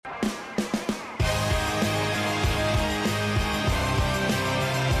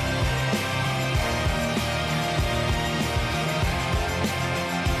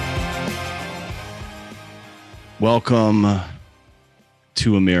Welcome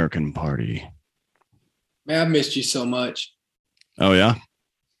to American Party. Man, I've missed you so much. Oh, yeah?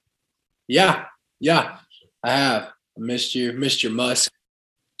 Yeah, I have. I missed you. Missed your musk.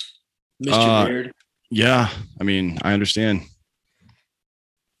 Missed your beard. Yeah, I mean, I understand.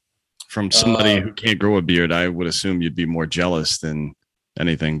 From somebody who can't grow a beard, I would assume you'd be more jealous than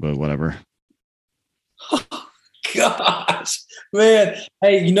anything, but whatever. Oh, gosh, man.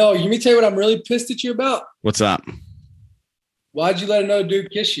 Hey, let me tell you what I'm really pissed at you about. What's that? Why'd you let another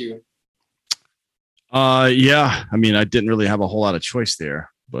dude kiss you? Yeah. I mean, I didn't really have a whole lot of choice there,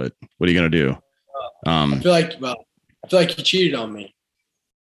 but what are you gonna do? I feel like you cheated on me.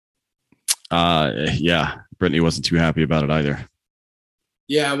 Yeah. Brittany wasn't too happy about it either.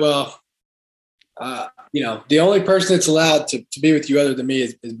 Yeah, well, the only person that's allowed to be with you other than me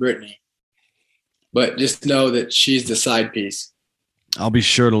is Brittany. But just know that she's the side piece. I'll be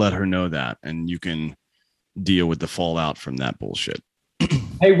sure to let her know that, and you can deal with the fallout from that bullshit.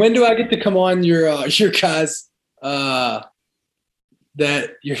 Hey, when do I get to come on your guys' that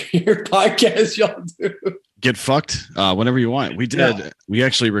your podcast y'all do? Get fucked whenever you want. We did. Yeah. We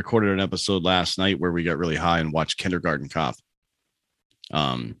actually recorded an episode last night where we got really high and watched Kindergarten Cop.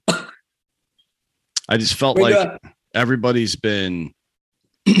 I just felt like everybody's been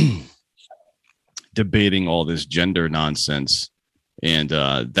debating all this gender nonsense, and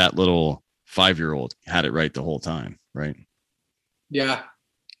that little 5-year-old had it right the whole time, right? Yeah.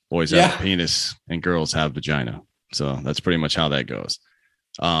 Boys have a penis and girls have vagina. So that's pretty much how that goes.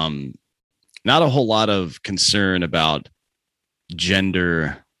 Not a whole lot of concern about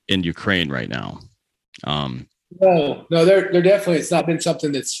gender in Ukraine right now. No, they're definitely. It's not been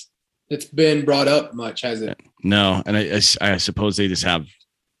something that's been brought up much, has it? No, and I suppose they just have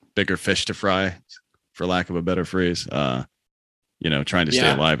bigger fish to fry, for lack of a better phrase. Trying to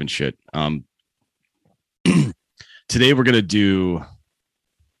stay alive and shit. Today we're gonna do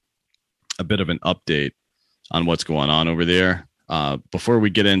a bit of an update on what's going on over there. Before we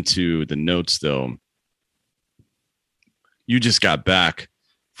get into the notes, though, you just got back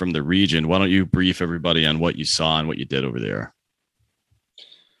from the region. Why don't you brief everybody on what you saw and what you did over there?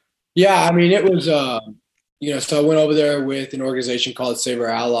 Yeah, I mean, it was, so I went over there with an organization called Save Our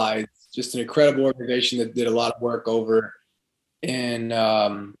Allies, just an incredible organization that did a lot of work over in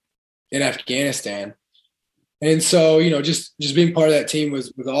Afghanistan. And so, just being part of that team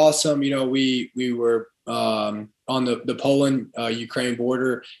was awesome. We were on the Poland Ukraine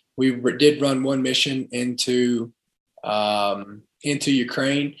border. We did run one mission into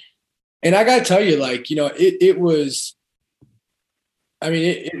Ukraine, and I got to tell you, it was. I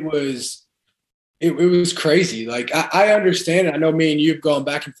mean, it was crazy. Like I understand it. I know me and you've gone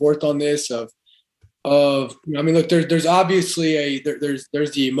back and forth on this. Look, there's obviously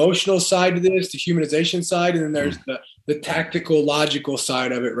there's the emotional side to this, the humanization side, and then there's the tactical, logical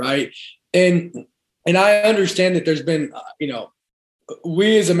side of it, right? And I understand that there's been,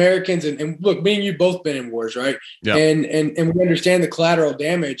 we as Americans, and look, me and you both been in wars, right? Yeah. And we understand the collateral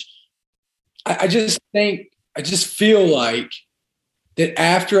damage. I just feel like that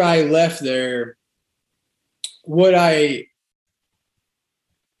after I left there, what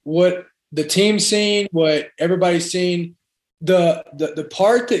the team's seen, what everybody's seen, the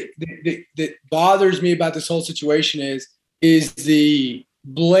part that bothers me about this whole situation is the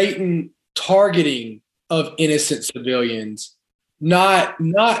blatant targeting of innocent civilians. Not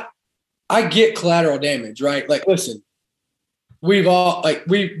I get collateral damage, right? Like, listen, we've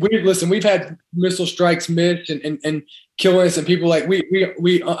had missile strikes missed and kill innocent people. Like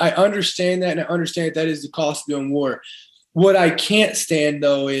I understand that, and I understand that is the cost of doing war. What I can't stand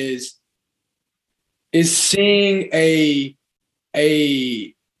though is seeing a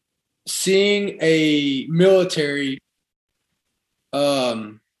military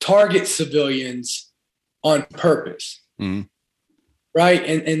target civilians on purpose. Mm-hmm. Right.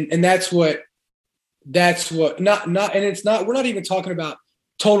 And that's what not, and it's not, we're not even talking about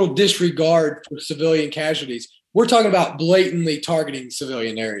total disregard for civilian casualties. We're talking about blatantly targeting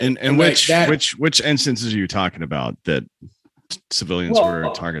civilian areas. And which instances are you talking about that civilians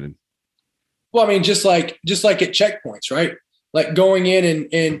were targeted? Well, I mean, just like at checkpoints, right? Like going in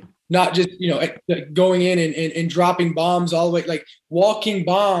and not just, going in and dropping bombs all the way, like walking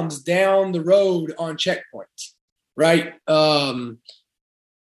bombs down the road on checkpoints, right?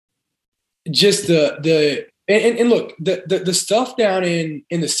 Just and look, the stuff down in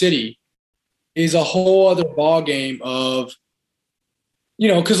the city is a whole other ball game of,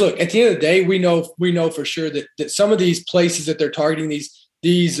 because look, at the end of the day, we know for sure that some of these places that they're targeting,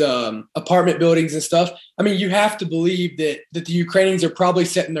 these apartment buildings and stuff. I mean, you have to believe that the Ukrainians are probably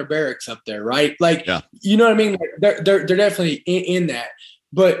setting their barracks up there, right? Like, you know what I mean? Like they're definitely in that.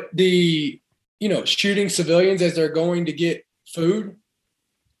 But shooting civilians as they're going to get food,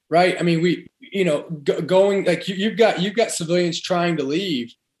 right? I mean, going like you've got civilians trying to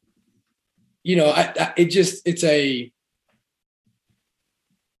leave. There's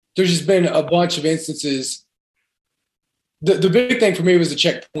just been a bunch of instances. The big thing for me was the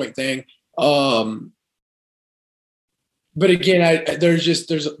checkpoint thing. But again, I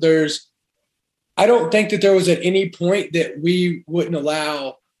don't think that there was at any point that we wouldn't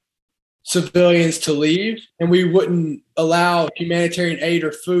allow civilians to leave, and we wouldn't allow humanitarian aid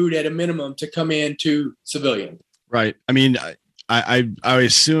or food at a minimum to come in to civilians. Right. I mean, I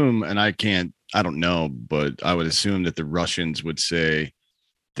assume, and I don't know, but I would assume that the Russians would say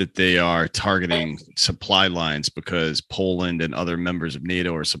that they are targeting supply lines because Poland and other members of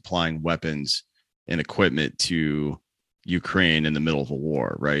NATO are supplying weapons and equipment to Ukraine in the middle of a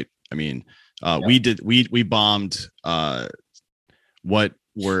war, right? I mean, we bombed what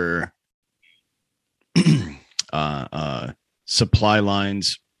were supply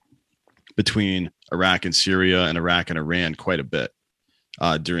lines between Iraq and Syria and Iraq and Iran quite a bit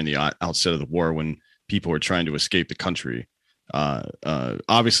during the outset of the war when people were trying to escape the country.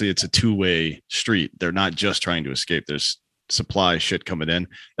 Obviously it's a two-way street. They're not just trying to escape. There's supply shit coming in.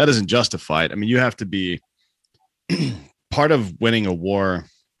 That doesn't justify it. I mean, you have to be part of winning a war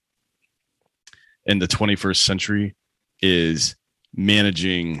in the 21st century is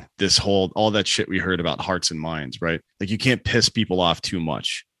managing all that shit we heard about hearts and minds, right? Like you can't piss people off too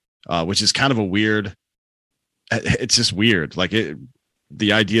much, which is kind of it's just weird. Like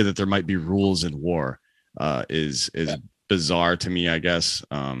the idea that there might be rules in war is bizarre to me, I guess.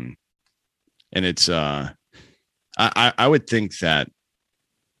 And it's I would think that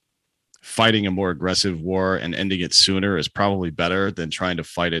fighting a more aggressive war and ending it sooner is probably better than trying to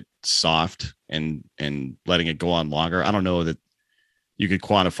fight it soft and letting it go on longer. I don't know that you could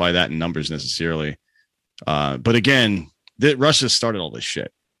quantify that in numbers necessarily. But again, Russia started all this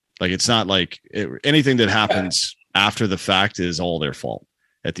shit. Like, it's not like anything that happens after the fact is all their fault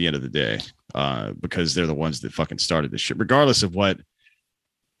at the end of the day, because they're the ones that fucking started this shit, regardless of what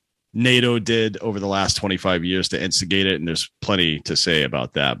NATO did over the last 25 years to instigate it. And there's plenty to say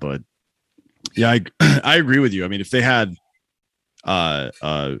about that. But yeah, I agree with you. I mean, if they had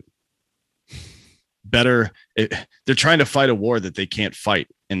better, they're trying to fight a war that they can't fight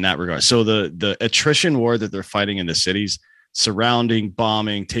in that regard. So the attrition war that they're fighting in the cities, surrounding,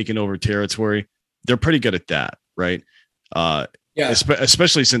 bombing, taking over territory, they're pretty good at that, right?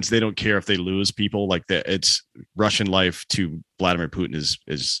 Especially since they don't care if they lose people. Like it's Russian life to Vladimir Putin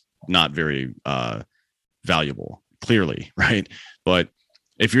is not very valuable, clearly, right? But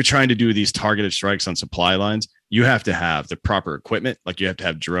if you're trying to do these targeted strikes on supply lines, you have to have the proper equipment. Like you have to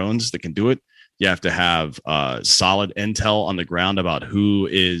have drones that can do it. You have to have solid intel on the ground about who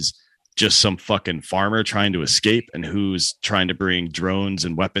is just some fucking farmer trying to escape and who's trying to bring drones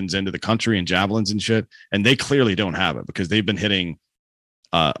and weapons into the country and javelins and shit. And they clearly don't have it because they've been hitting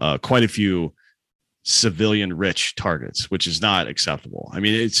quite a few civilian rich targets, which is not acceptable. I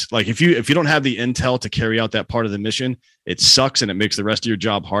mean, it's like if you don't have the intel to carry out that part of the mission, it sucks and it makes the rest of your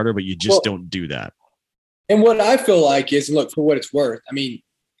job harder, but you just don't do that. And what I feel like is, look, for what it's worth, I mean,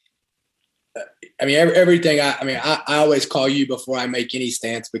 everything. I always call you before I make any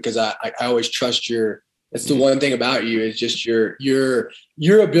stance because I always trust that's the one thing about you is just your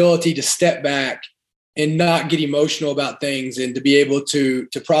ability to step back and not get emotional about things and to be able to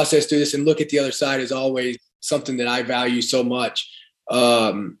process through this and look at the other side is always something that I value so much.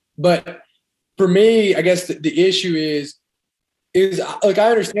 But for me, I guess the issue is like, I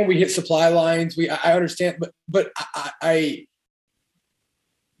understand we hit supply lines. I understand, but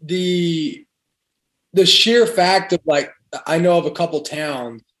the sheer fact of, like, I know of a couple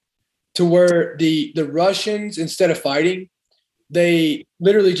towns to where the Russians, instead of fighting, they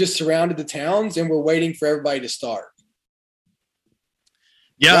literally just surrounded the towns and were waiting for everybody to starve.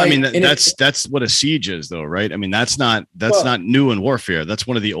 Yeah, right? I mean that's what a siege is, though, right? I mean that's not new in warfare. That's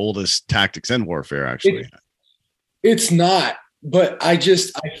one of the oldest tactics in warfare, actually. It's not, but I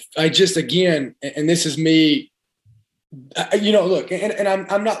just again, and this is me. Look, and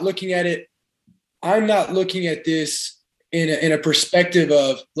I'm not looking at it. I'm not looking at this in a perspective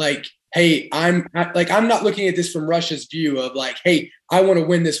of like, hey, I'm not looking at this from Russia's view of like, hey, I want to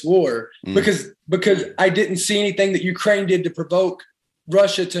win this war because I didn't see anything that Ukraine did to provoke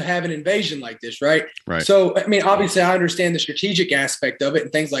Russia to have an invasion like this, right? Right. So, I mean, obviously I understand the strategic aspect of it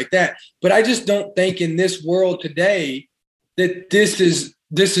and things like that, but I just don't think in this world today that this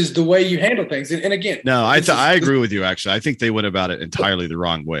is the way you handle things. And again, no, I agree with you. Actually, I think they went about it entirely the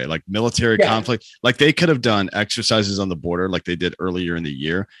wrong way. Like military conflict, like they could have done exercises on the border, like they did earlier in the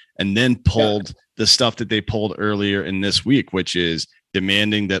year, and then pulled the stuff that they pulled earlier in this week, which is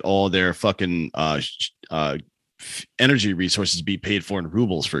demanding that all their fucking energy resources be paid for in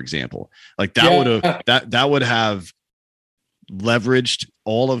rubles, for example. Like that would have leveraged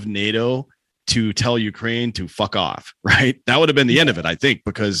all of NATO to tell Ukraine to fuck off, right? That would have been the end of it, I think,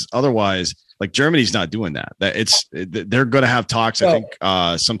 because otherwise, like Germany's not doing that. They're going to have talks, I think,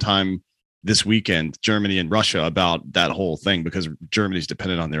 sometime this weekend, Germany and Russia, about that whole thing, because Germany's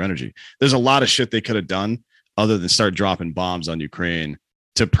dependent on their energy. There's a lot of shit they could have done other than start dropping bombs on Ukraine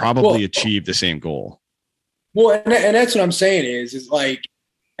to probably achieve the same goal. Well, and that's what I'm saying is like,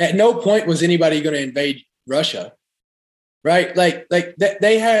 at no point was anybody going to invade Russia. Right. Like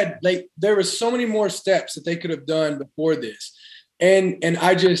they had, like, there were so many more steps that they could have done before this. And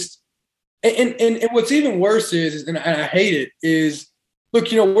I just, and what's even worse is, and I hate it, is,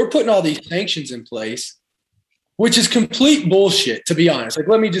 look, we're putting all these sanctions in place, which is complete bullshit, to be honest. Like,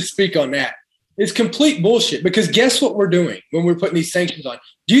 let me just speak on that. It's complete bullshit, because guess what we're doing when we're putting these sanctions on?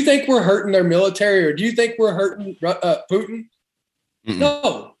 Do you think we're hurting their military, or do you think we're hurting Putin? Mm-mm.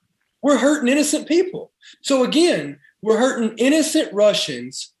 No, we're hurting innocent people. So again, we're hurting innocent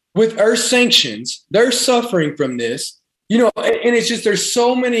Russians with our sanctions. They're suffering from this, and it's just, there's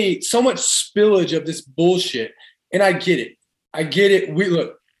so much spillage of this bullshit. And I get it.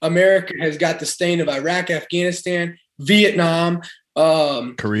 Look, America has got the stain of Iraq, Afghanistan, Vietnam,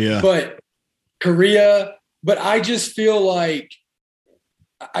 Korea. But I just feel like,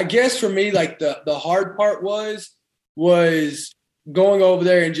 I guess for me, like the hard part was going over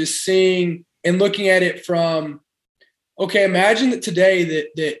there and just seeing and looking at it from, okay, imagine that today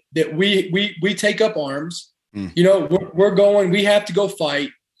that we take up arms, we're going, we have to go fight.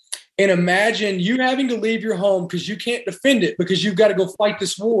 And imagine you having to leave your home because you can't defend it, because you've got to go fight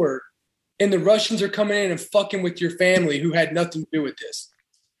this war. And the Russians are coming in and fucking with your family who had nothing to do with this.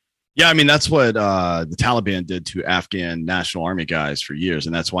 Yeah, I mean, that's what the Taliban did to Afghan National Army guys for years.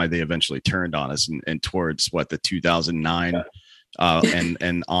 And that's why they eventually turned on us. And towards the 2009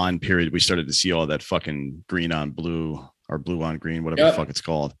 and on period, we started to see all that fucking green on blue, or blue on green, whatever the fuck it's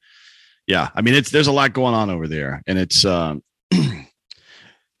called. Yeah. I mean, there's a lot going on over there, and it's,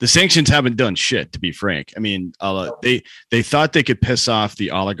 the sanctions haven't done shit, to be frank. I mean, they thought they could piss off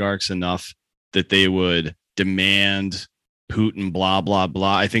the oligarchs enough that they would demand Putin, blah, blah,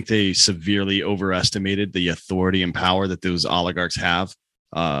 blah. I think they severely overestimated the authority and power that those oligarchs have.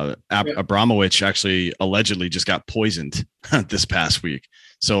 Abramovich actually allegedly just got poisoned this past week.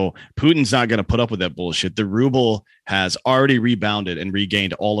 So Putin's not going to put up with that bullshit. The ruble has already rebounded and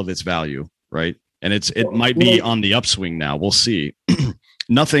regained all of its value, right? And it might be on the upswing now. We'll see.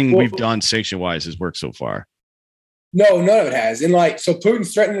 Nothing we've done sanction-wise has worked so far. No, none of it has. And so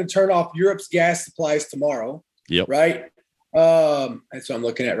Putin's threatening to turn off Europe's gas supplies tomorrow. Yep. Right? That's what I'm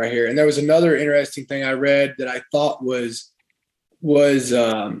looking at right here. And there was another interesting thing I read that I thought was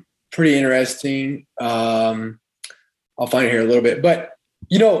pretty interesting. I'll find it here a little bit. But,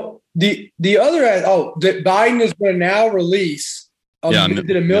 the other, that Biden is going to now release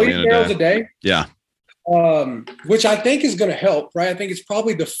 $1 million barrels a day. Yeah. Which I think is going to help, right? I think it's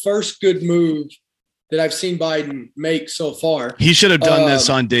probably the first good move that I've seen Biden make so far. He should have done this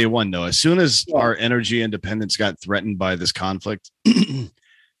on day one, though. As soon as our energy independence got threatened by this conflict,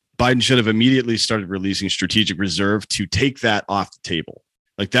 Biden should have immediately started releasing strategic reserve to take that off the table.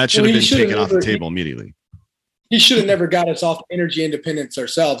 Like, that should have been taken off the table immediately. He should have never got us off energy independence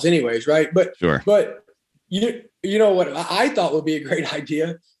ourselves anyways, right? But sure. But you know what I thought would be a great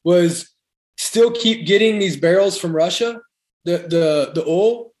idea was still keep getting these barrels from Russia, the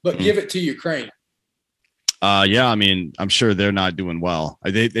oil, but give it to Ukraine. Yeah, I mean, I'm sure they're not doing well.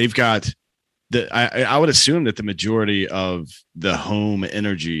 They've got I would assume that the majority of the home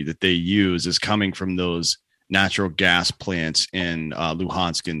energy that they use is coming from those natural gas plants in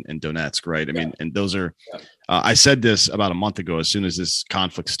Luhansk and Donetsk, right? I mean, and those are, I said this about a month ago, as soon as this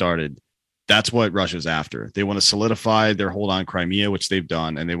conflict started, that's what Russia's after. They want to solidify their hold on Crimea, which they've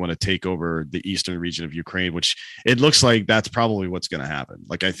done, and they want to take over the eastern region of Ukraine, which it looks like that's probably what's going to happen.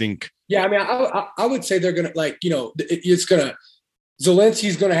 Like, I think. Yeah, I mean, I would say they're going to, it's going to,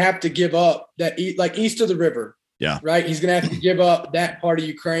 Zelensky's going to have to give up that, east of the river. Yeah. Right. He's going to have to give up that part of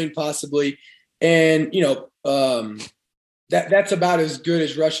Ukraine possibly. And, that's about as good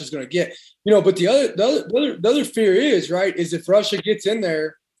as Russia's going to get, but the other fear is, right, is if Russia gets in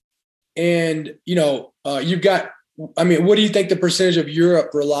there and, you've got, I mean, what do you think the percentage of Europe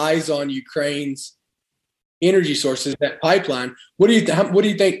relies on Ukraine's energy sources, that pipeline. What do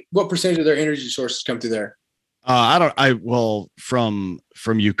you think? What percentage of their energy sources come through there? From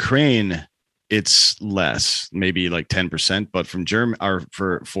Ukraine, it's less, maybe like 10%, but from Germany or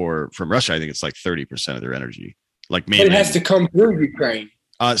from Russia, I think it's like 30% of their energy. Like mainly, but it has to come through Ukraine.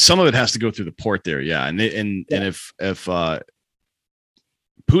 Some of it has to go through the port there, yeah. And if Putin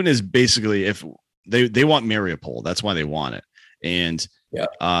is basically, if they want Mariupol, that's why they want it. And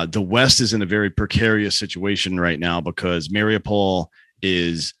the West is in a very precarious situation right now because Mariupol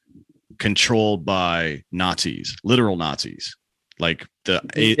is controlled by Nazis, literal Nazis, like the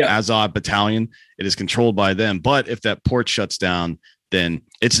Azov battalion. It is controlled by them. But if that port shuts down, then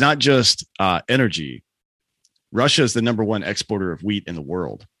it's not just energy. Russia is the number one exporter of wheat in the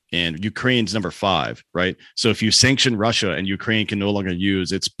world, and Ukraine's number 5, right? So if you sanction Russia and Ukraine can no longer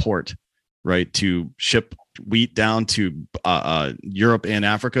use its port, right, to ship wheat down to Europe and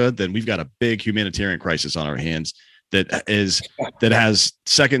Africa, then we've got a big humanitarian crisis on our hands that has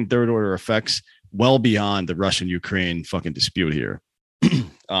second, third order effects well beyond the Russian-Ukraine fucking dispute here.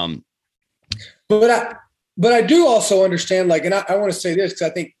 But I do also understand, like, and I want to say this because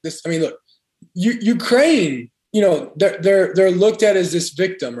I think this. I mean, look, Ukraine, you know, they're looked at as this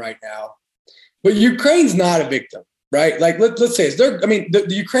victim right now, but Ukraine's not a victim, right? Like, let's say the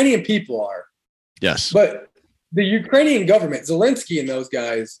Ukrainian people are. Yes. But the Ukrainian government, Zelensky and those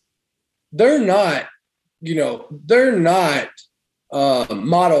guys, they're not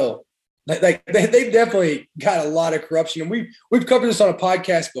model. Like they've definitely got a lot of corruption. And we've covered this on a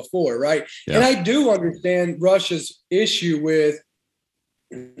podcast before, right? Yeah. And I do understand Russia's issue with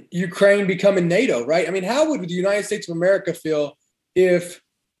Ukraine becoming NATO, right? I mean, how would the United States of America feel if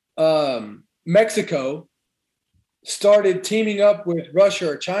Mexico started teaming up with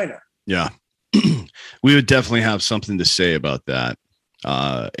Russia or China? Yeah. We would definitely have something to say about that.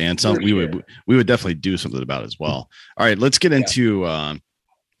 And we would definitely do something about it as well. All right, let's get into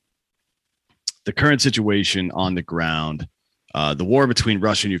the current situation on the ground. The war between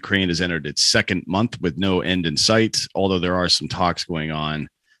Russia and Ukraine has entered its second month with no end in sight, although there are some talks going on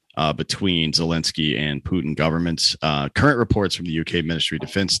between Zelensky and Putin governments. Current reports from the UK Ministry of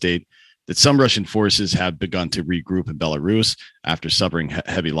Defense state that some Russian forces have begun to regroup in Belarus after suffering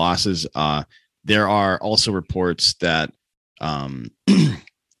heavy losses. There are also reports that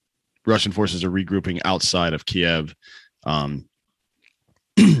Russian forces are regrouping outside of Kiev.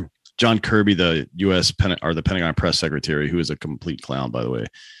 John Kirby, the U.S. the Pentagon press secretary, who is a complete clown, by the way,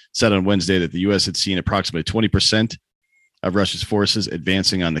 said on Wednesday that the U.S. had seen approximately 20% of Russia's forces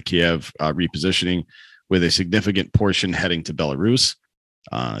advancing on the Kiev repositioning, with a significant portion heading to Belarus.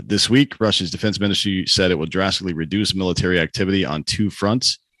 This week, Russia's defense ministry said it will drastically reduce military activity on 2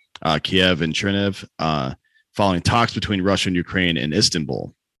 fronts, Kiev and Chernihiv, following talks between Russia and Ukraine in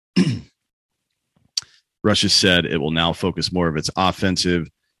Istanbul. Russia said it will now focus more of its offensive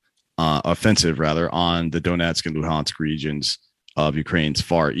on the Donetsk and Luhansk regions of Ukraine's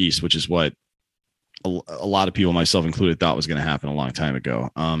far east, which is what a lot of people, myself included, thought was going to happen a long time ago.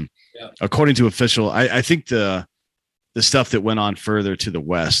 According to official, I think the stuff that went on further to the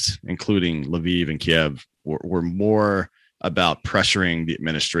west, including Lviv and Kiev, were more about pressuring the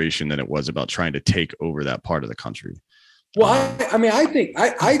administration than it was about trying to take over that part of the country. Well,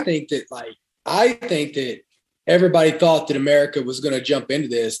 I think that everybody thought that America was going to jump into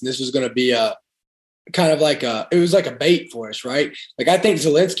this, and this was going to be a kind of like it was like a bait for us, right? Like, I think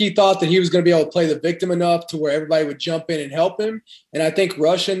Zelensky thought that he was going to be able to play the victim enough to where everybody would jump in and help him. And I think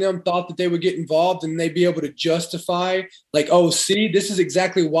Russia and them thought that they would get involved and they'd be able to justify, like, oh, see, this is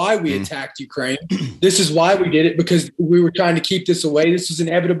exactly why we attacked Ukraine. This is why we did it, because we were trying to keep this away. This was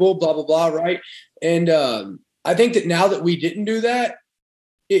inevitable, blah, blah, blah, right? And I think that now that we didn't do that,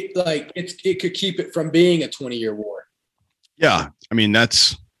 it could keep it from being a 20-year war. Yeah. I mean,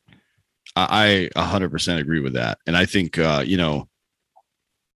 I 100% agree with that. And I think, a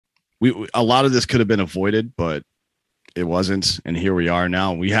lot of this could have been avoided, but it wasn't. And here we are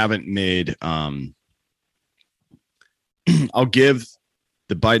now. We haven't made, I'll give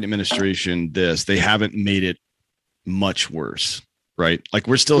the Biden administration this. They haven't made it much worse, right? Like,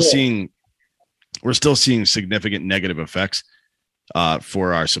 we're still seeing significant negative effects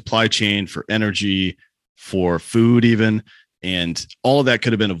for our supply chain, for energy, for food, even. And all of that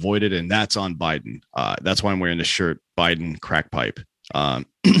could have been avoided, and that's on Biden. That's why I'm wearing the shirt, Biden crack pipe.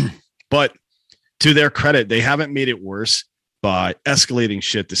 But to their credit, they haven't made it worse by escalating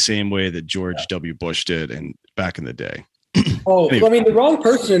shit the same way that George W. Bush did back in the day. Anyway. I mean, the wrong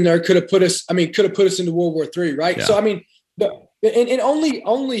person in there could have put us into World War III, right? Yeah. So, I mean, and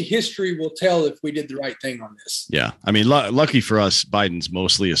only history will tell if we did the right thing on this. Yeah. I mean, lucky for us, Biden's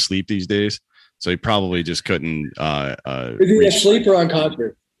mostly asleep these days. So he probably just couldn't. Is he asleep or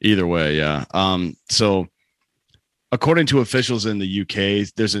unconscious? Either way, yeah. So according to officials in the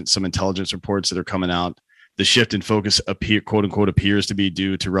UK, there's some intelligence reports that are coming out. The shift in focus, quote unquote, appears to be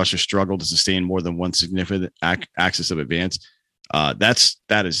due to Russia's struggle to sustain more than one significant axis of advance.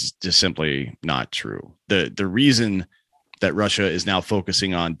 That is just simply not true. The reason that Russia is now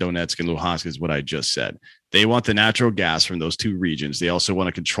focusing on Donetsk and Luhansk is what I just said. They want the natural gas from those two regions. They also want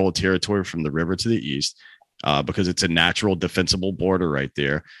to control territory from the river to the east because it's a natural defensible border right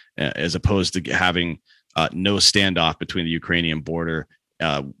there, as opposed to having no standoff between the Ukrainian border,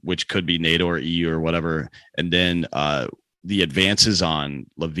 which could be NATO or EU or whatever. And then the advances on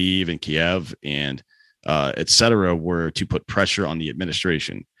Lviv and Kiev and et cetera were to put pressure on the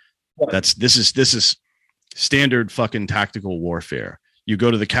administration. This is standard fucking tactical warfare. You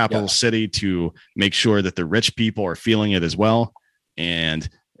go to the capital city to make sure that the rich people are feeling it as well. And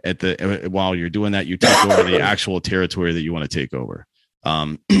while you're doing that, you take over the actual territory that you want to take over.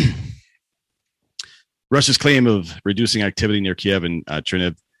 Russia's claim of reducing activity near Kiev and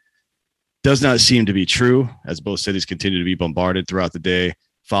Chernihiv does not seem to be true, as both cities continue to be bombarded throughout the day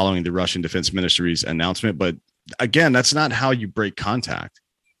following the Russian Defense Ministry's announcement. But again, that's not how you break contact.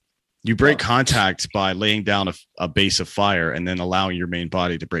 You break contact by laying down a base of fire and then allowing your main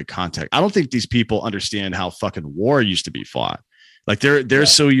body to break contact. I don't think these people understand how fucking war used to be fought. Like they're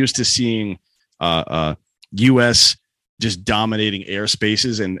so used to seeing U.S. just dominating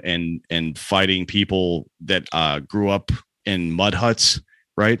airspaces and fighting people that grew up in mud huts,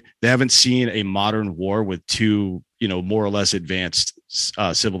 right? They haven't seen a modern war with two, more or less advanced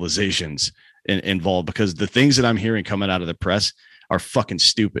civilizations involved, because the things that I'm hearing coming out of the press are fucking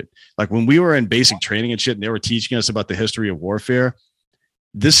stupid. Like when we were in basic training and shit, and they were teaching us about the history of warfare,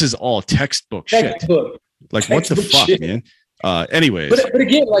 this is all textbook shit. Like what the fuck, shit, man? Anyways, but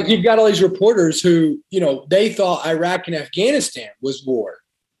again, like you've got all these reporters who, they thought Iraq and Afghanistan was war,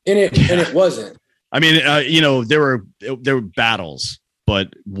 and it wasn't. I mean, there were battles,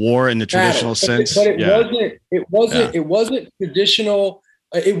 but war in the traditional sense. But it wasn't traditional.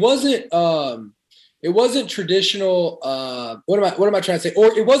 It wasn't traditional. What am I trying to say?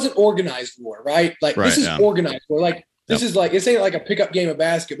 Or it wasn't organized war, right? Like this is organized war. Like this is like, it's ain't like a pickup game of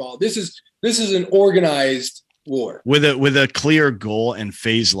basketball. This is an organized war with a clear goal and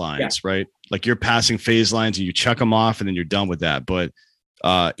phase lines, right? Like you're passing phase lines and you check them off and then you're done with that. But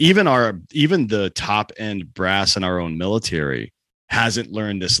even the top end brass in our own military hasn't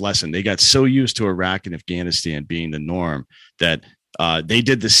learned this lesson. They got so used to Iraq and Afghanistan being the norm that they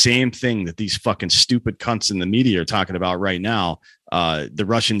did the same thing that these fucking stupid cunts in the media are talking about right now. The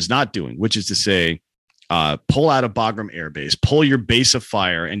Russians not doing, which is to say, pull out of Bagram Air Base, pull your base of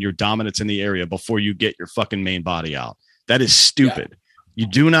fire and your dominance in the area before you get your fucking main body out. That is stupid. Yeah. You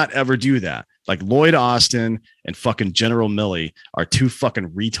do not ever do that. Like Lloyd Austin and fucking General Milley are two fucking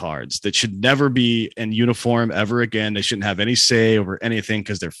retards that should never be in uniform ever again. They shouldn't have any say over anything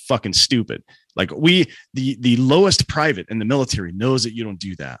because they're fucking stupid. Like the lowest private in the military knows that you don't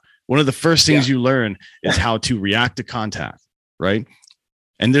do that. One of the first things you learn is how to react to contact, right?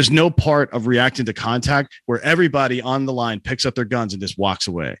 And there's no part of reacting to contact where everybody on the line picks up their guns and just walks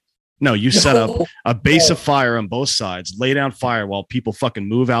away. No, you set up a base of fire on both sides, lay down fire while people fucking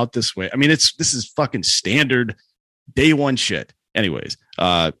move out this way. I mean, this is fucking standard day one shit. Anyways,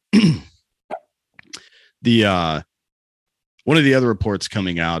 one of the other reports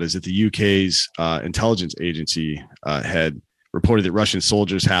coming out is that the UK's intelligence agency had reported that Russian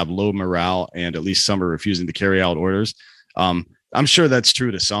soldiers have low morale and at least some are refusing to carry out orders. I'm sure that's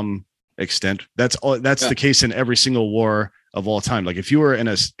true to some extent. That's the case in every single war of all time. Like if you were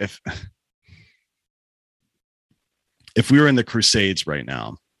if we were in the Crusades right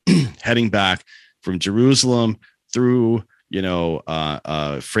now, heading back from Jerusalem through,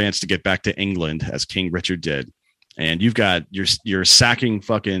 France to get back to England as King Richard did. And you've got you're sacking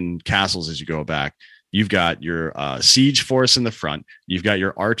fucking castles as you go back. You've got your siege force in the front. You've got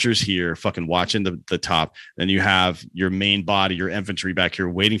your archers here fucking watching the top. Then you have your main body, your infantry back here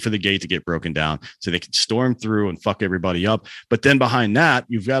waiting for the gate to get broken down so they can storm through and fuck everybody up. But then behind that,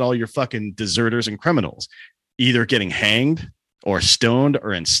 you've got all your fucking deserters and criminals either getting hanged or stoned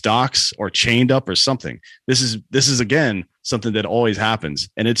or in stocks or chained up or something. This is again, something that always happens.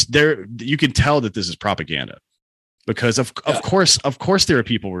 And it's there. You can tell that this is propaganda. Because of course there are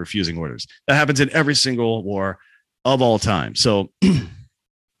people refusing orders. That happens in every single war of all time. So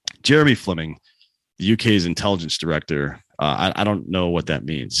Jeremy Fleming, the UK's intelligence director, I don't know what that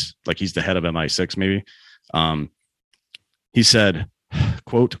means. Like he's the head of MI6 maybe. He said,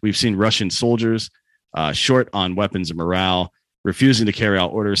 quote, "We've seen Russian soldiers short on weapons and morale. refusing to carry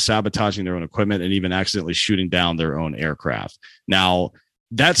out orders, sabotaging their own equipment, and even accidentally shooting down their own aircraft. Now,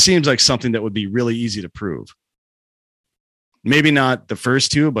 that seems like something that would be really easy to prove. Maybe not the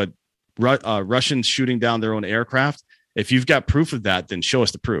first two, but Russians shooting down their own aircraft. If you've got proof of that, then show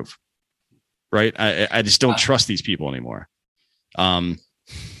us the proof. Right? I just don't trust these people anymore. But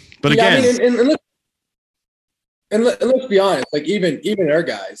again, I mean, and let's be honest, like even our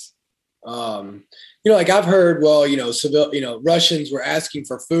guys, like I've heard, well, Russians were asking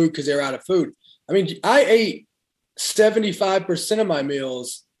for food because they're out of food. I mean, I ate 75% of my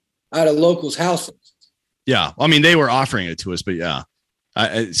meals out of locals' houses. Yeah. I mean, they were offering it to us, but yeah,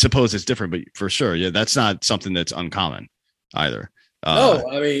 I suppose it's different, but for sure. Yeah. That's not something that's uncommon either. I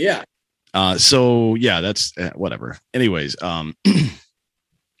mean, yeah. So yeah, that's whatever. Anyways,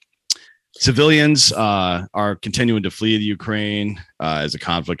 civilians are continuing to flee the Ukraine as the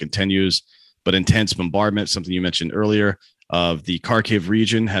conflict continues, but intense bombardment, something you mentioned earlier, of the Kharkiv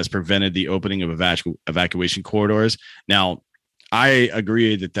region has prevented the opening of evacuation corridors. Now, I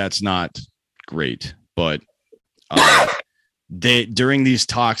agree that that's not great, but during these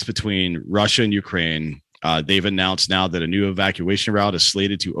talks between Russia and Ukraine, they've announced now that a new evacuation route is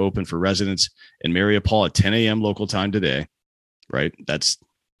slated to open for residents in Mariupol at 10 a.m. local time today. Right, that's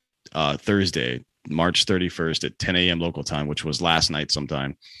Thursday, March 31st at 10 a.m. local time, which was last night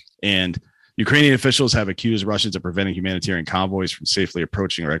sometime. And Ukrainian officials have accused Russians of preventing humanitarian convoys from safely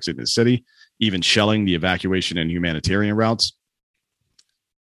approaching or exiting the city, even shelling the evacuation and humanitarian routes.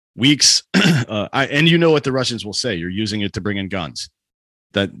 Weeks, and you know what the Russians will say: you're using it to bring in guns.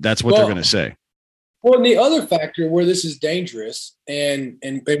 That's what they're going to say. Well, and the other factor where this is dangerous, and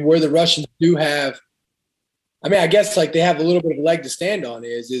where the Russians do have, I mean, I guess like they have a little bit of a leg to stand on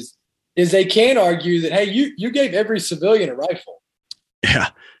is they can argue that, hey, you gave every civilian a rifle. Yeah,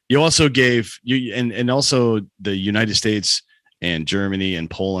 you also gave and also the United States and Germany and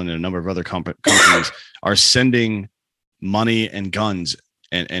Poland and a number of other countries are sending money and guns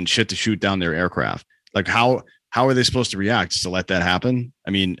and shit to shoot down their aircraft. Like how are they supposed to react to let that happen? I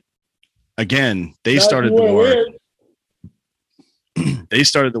mean, again, they started the war. They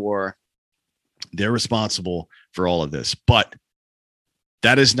started the war. They're responsible for all of this, but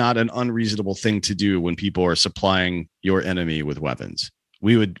that is not an unreasonable thing to do when people are supplying your enemy with weapons.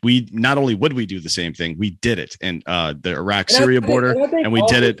 We not only would we do the same thing, we did it in the Iraq-Syria border, and we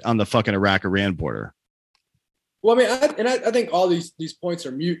did it on the fucking Iraq-Iran border. Well, I mean, I think all these points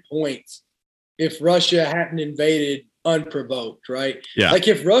are moot points if Russia hadn't invaded unprovoked, right? Yeah. Like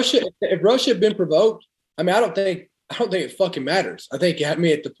if Russia had been provoked, I mean, I don't think it fucking matters. I think, at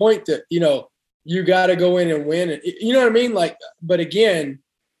the point that, you got to go in and win, and you know what I mean? Like, but again,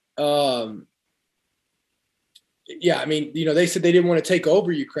 yeah, I mean, they said they didn't want to take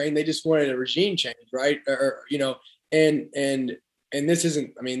over Ukraine. They just wanted a regime change, right? Or and this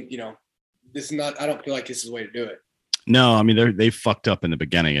isn't, I mean, this is not, I don't feel like this is the way to do it. No, I mean, they fucked up in the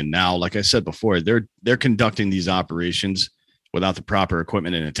beginning. And now, like I said before, they're conducting these operations without the proper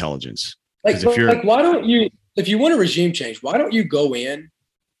equipment and intelligence. Like why don't you, if you want a regime change, why don't you go in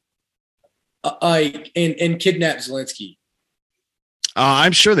and kidnap Zelensky?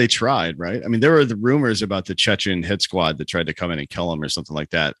 I'm sure they tried, right? I mean, there were the rumors about the Chechen hit squad that tried to come in and kill him or something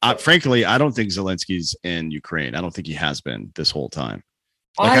like that. Frankly, I don't think Zelensky's in Ukraine. I don't think he has been this whole time.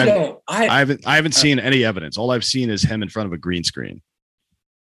 Like I haven't seen any evidence. All I've seen is him in front of a green screen.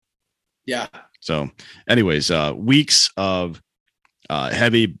 Yeah. So anyways, weeks of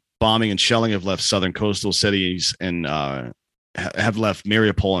heavy bombing and shelling have left southern coastal cities and have left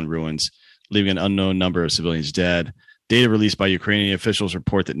Mariupol in ruins, leaving an unknown number of civilians dead. Data released by Ukrainian officials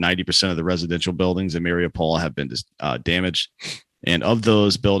report that 90% of the residential buildings in Mariupol have been damaged. And of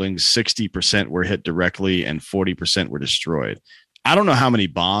those buildings, 60% were hit directly and 40% were destroyed. I don't know how many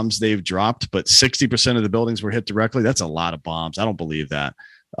bombs they've dropped, but 60% of the buildings were hit directly. That's a lot of bombs. I don't believe that.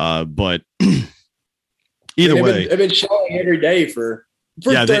 But either way, I've been shelling every day for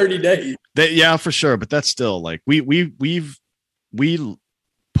 30 days. Yeah, for sure. But that's still like we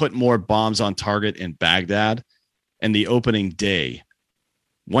put more bombs on target in Baghdad in the opening day,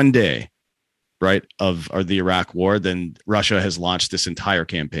 one day, right, of the Iraq war than Russia has launched this entire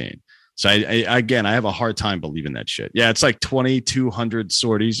campaign. So I have a hard time believing that shit. Yeah, it's like 2,200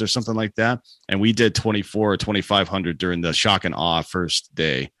 sorties or something like that. And we did 24 or 2,500 during the shock and awe first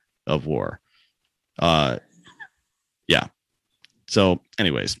day of war. Yeah. So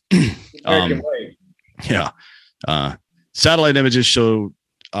anyways, yeah. Satellite images show,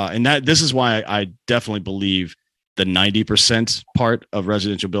 and this is why I definitely believe the 90% part of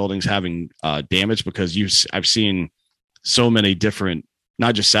residential buildings having damage, because I've seen so many different,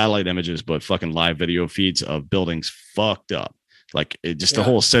 not just satellite images, but fucking live video feeds of buildings fucked up. Like the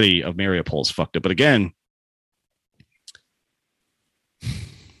whole city of Mariupol is fucked up. But again,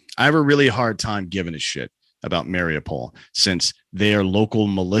 I have a really hard time giving a shit about Mariupol since their local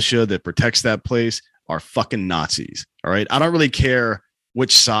militia that protects that place are fucking Nazis. All right. I don't really care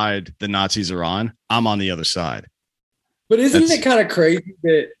which side the Nazis are on. I'm on the other side. But isn't it kind of crazy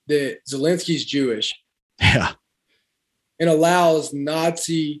that Zelensky's Jewish? Yeah. And allows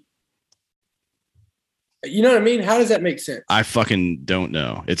Nazi. You know what I mean? How does that make sense? I fucking don't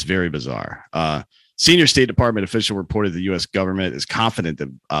know. It's very bizarre. Senior State Department official reported the U.S. government is confident that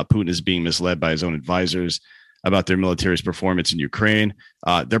Putin is being misled by his own advisors about their military's performance in Ukraine.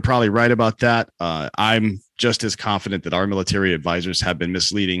 They're probably right about that. I'm just as confident that our military advisors have been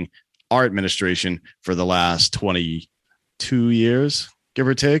misleading our administration for the last 22 years, give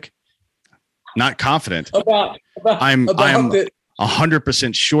or take. Not confident. I'm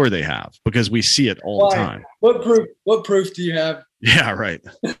 100% sure they have because we see it all the time. What proof do you have? Yeah, right.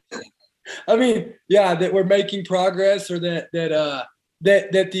 I mean, yeah, that we're making progress, or that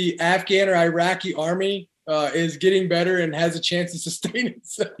the Afghan or Iraqi army is getting better and has a chance to sustain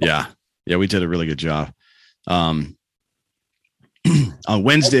itself. Yeah, we did a really good job. On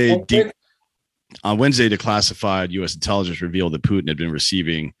Wednesday, declassified U.S. intelligence revealed that Putin had been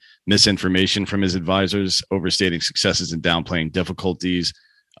receiving misinformation from his advisors, overstating successes and downplaying difficulties.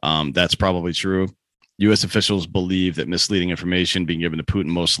 That's probably true. U.S. officials believe that misleading information being given to Putin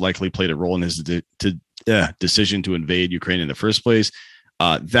most likely played a role in his decision to invade Ukraine in the first place.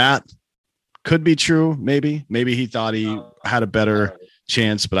 That could be true. Maybe he thought he had a better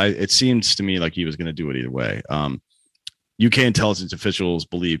chance, but it seems to me like he was going to do it either way. UK intelligence officials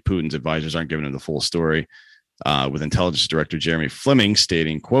believe Putin's advisors aren't giving him the full story, with intelligence director Jeremy Fleming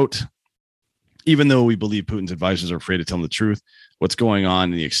stating, quote, "Even though we believe Putin's advisors are afraid to tell him the truth, what's going on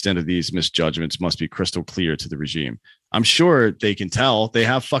and the extent of these misjudgments must be crystal clear to the regime." I'm sure they can tell. They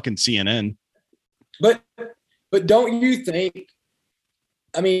have fucking CNN. But don't you think,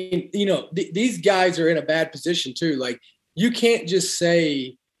 I mean, you know, these guys are in a bad position too. Like, you can't just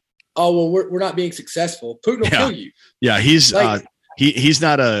say, "Oh, well, we're not being successful." Putin will kill you. Yeah, he's like, he's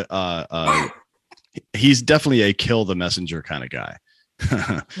not he's definitely a kill the messenger kind of guy.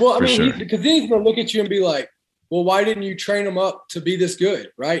 Well, I mean, because he's going to look at you and be like, "Well, why didn't you train him up to be this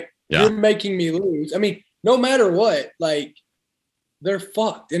good?" Right? Yeah. You're making me lose. I mean, no matter what, like, they're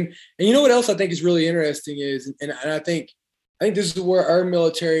fucked. And you know what else I think is really interesting is, and I think this is where our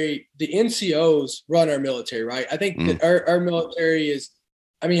military, the NCOs run our military, right? I think that our military is,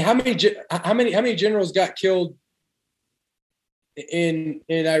 I mean, how many generals got killed in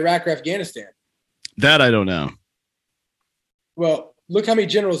Iraq or Afghanistan? That I don't know. Well, look how many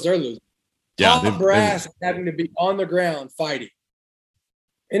generals they're losing. Yeah, top brass having to be on the ground fighting,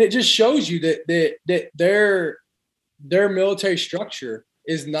 and it just shows you that their military structure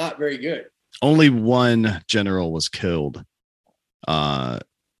is not very good. Only one general was killed in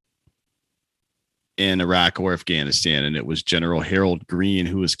Iraq or Afghanistan, and it was General Harold Green,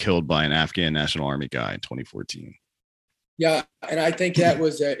 who was killed by an Afghan National Army guy in 2014. Yeah, and I think that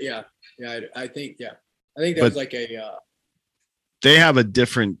was I think that was like a. They have a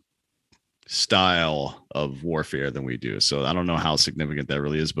different style of warfare than we do, so I don't know how significant that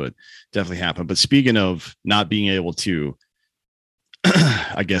really is, but definitely happened. But speaking of not being able to,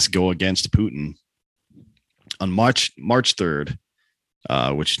 I guess, go against Putin, on March 3rd,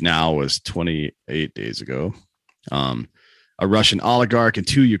 which now was 28 days ago, a Russian oligarch and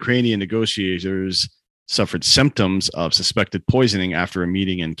two Ukrainian negotiators suffered symptoms of suspected poisoning after a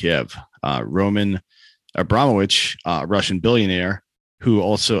meeting in Kiev. Roman Abramovich, a Russian billionaire, who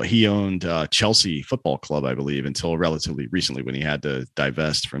also he owned Chelsea Football Club, I believe, until relatively recently when he had to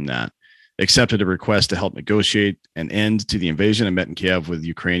divest from that, accepted a request to help negotiate an end to the invasion and met in Kiev with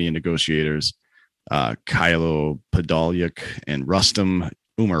Ukrainian negotiators Kylo Podolyuk and Rustam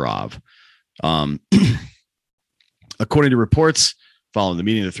Umarov. According to reports, following the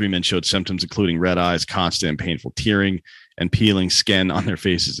meeting, the three men showed symptoms including red eyes, constant and painful tearing, and peeling skin on their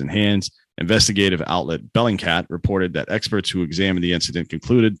faces and hands. Investigative outlet Bellingcat reported that experts who examined the incident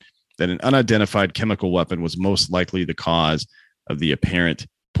concluded that an unidentified chemical weapon was most likely the cause of the apparent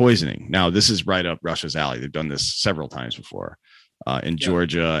poisoning. Now, this is right up Russia's alley. They've done this several times before in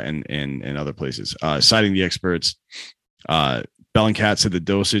Georgia and other places. Citing the experts, Bellingcat said the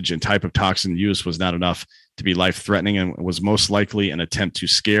dosage and type of toxin used was not enough to be life-threatening and was most likely an attempt to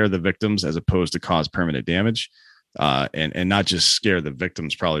scare the victims as opposed to cause permanent damage. And not just scare the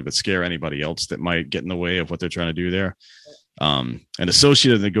victims probably, but scare anybody else that might get in the way of what they're trying to do there. An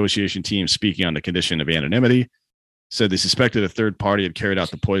associate of the negotiation team, speaking on the condition of anonymity, said they suspected a third party had carried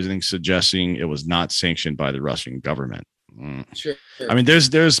out the poisoning, suggesting it was not sanctioned by the Russian government. Sure. I mean,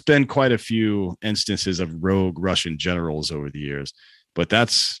 there's been quite a few instances of rogue Russian generals over the years, but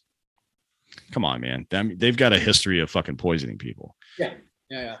come on, man. They've got a history of fucking poisoning people.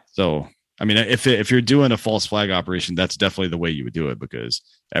 Yeah. So, I mean, if you're doing a false flag operation, that's definitely the way you would do it because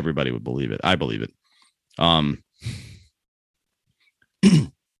everybody would believe it. I believe it.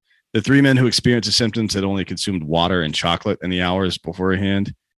 The 3 men who experienced the symptoms had only consumed water and chocolate in the hours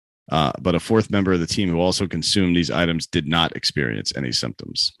beforehand. But a fourth member of the team who also consumed these items did not experience any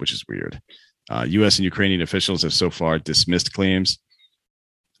symptoms, which is weird. U.S. and Ukrainian officials have so far dismissed claims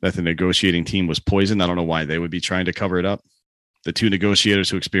that the negotiating team was poisoned. I don't know why they would be trying to cover it up. The 2 negotiators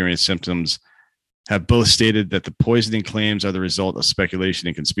who experienced symptoms have both stated that the poisoning claims are the result of speculation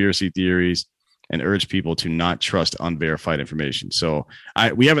and conspiracy theories and urge people to not trust unverified information. So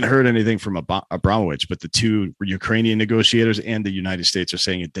we haven't heard anything from Abramovich, but the 2 Ukrainian negotiators and the United States are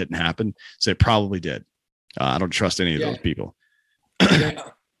saying it didn't happen. So it probably did. I don't trust any of those people.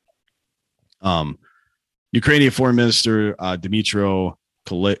 Ukrainian Foreign Minister Dmytro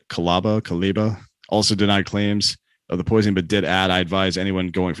Kuleba also denied claims of the poisoning, but did add, I advise anyone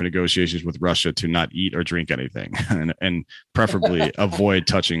going for negotiations with Russia to not eat or drink anything and preferably avoid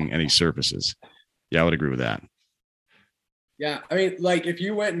touching any surfaces. Yeah, I would agree with that. Yeah. I mean, like if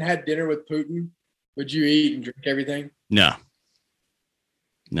you went and had dinner with Putin, would you eat and drink everything? No,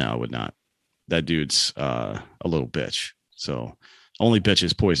 I would not. That dude's a little bitch. So only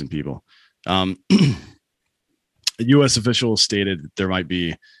bitches poison people. U.S. officials stated that there might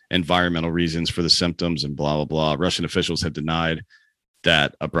be environmental reasons for the symptoms and blah, blah, blah. Russian officials have denied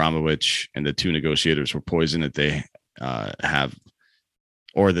that Abramovich and the 2 negotiators were poisoned, that they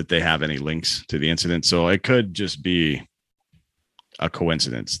have any links to the incident. So it could just be a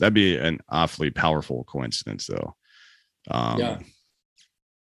coincidence. That'd be an awfully powerful coincidence, though. Yeah.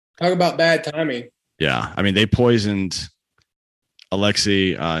 Talk about bad timing. Yeah. I mean, they poisoned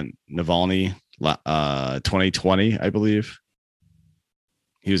Alexei Navalny 2020, I believe.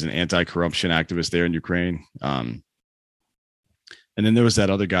 He was an anti-corruption activist there in Ukraine. And then there was that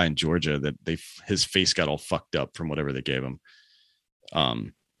other guy in Georgia that his face got all fucked up from whatever they gave him.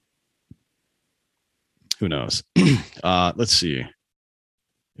 Who knows? Let's see.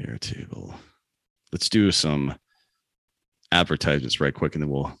 Airtable. Let's do some advertisements right quick, and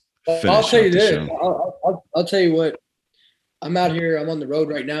then we'll finish. I'll tell you this. I'll tell you what. I'm out here. I'm on the road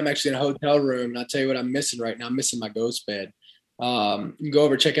right now. I'm actually in a hotel room, and I'll tell you what I'm missing right now. I'm missing my ghost bed. You can go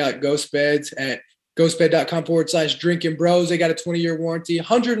over check out Ghost Beds at ghostbed.com/drinking bros. They got a 20-year warranty,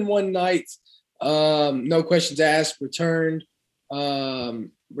 101 nights, no questions asked, returned.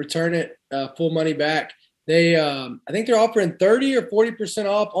 Return it, full money back. They, I think they're offering 30 or 40%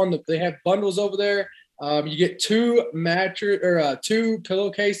 off they have bundles over there. You get 2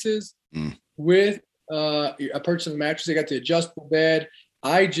 pillowcases with a purchase of the mattress. They got the adjustable bed.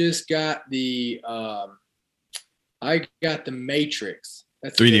 I just got the Matrix.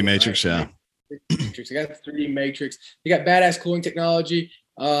 That's 3D Matrix, right? Yeah. Matrix. I got the 3D Matrix. They got badass cooling technology.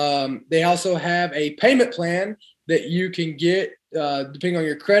 They also have a payment plan that you can get depending on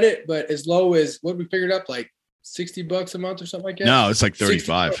your credit, but as low as what we figured up, like $60 a month or something like that. No, it's like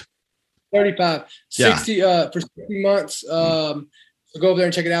 35. 35. 60 for 60 months. So go over there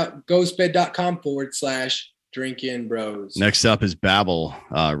and check it out. ghostbed.com/drinking bros. Next up is Babbel.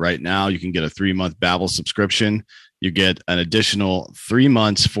 Right now, you can get a 3-month Babbel subscription. You get an additional 3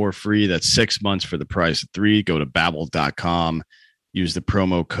 months for free. That's 6 months for the price of 3. Go to babbel.com. Use the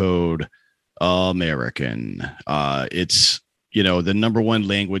promo code American. It's the #1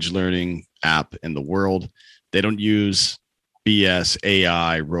 language learning app in the world. They don't use BS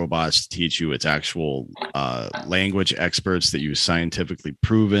AI robots to teach you. It's actual language experts that use scientifically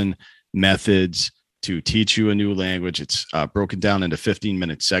proven methods to teach you a new language. It's broken down into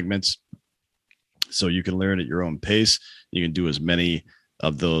 15-minute segments, so you can learn at your own pace. You can do as many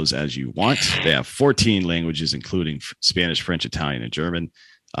of those as you want. They have 14 languages, including Spanish, French, Italian, and German.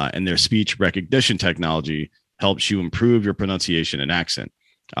 And their speech recognition technology helps you improve your pronunciation and accent.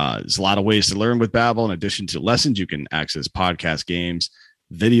 There's a lot of ways to learn with Babbel. In addition to lessons, you can access podcast games,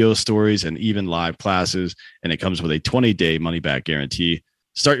 video stories, and even live classes. And it comes with a 20-day money-back guarantee.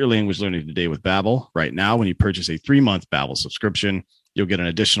 Start your language learning today with Babbel. Right now, when you purchase a 3-month Babbel subscription, you'll get an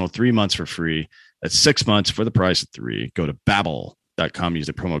additional 3 months for free. That's 6 months for the price of 3. Go to Babbel.com. Use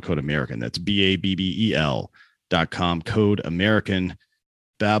the promo code American. That's BABBEL.com. Code American.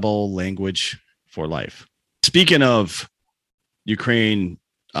 Babbel, language for life. Speaking of Ukraine,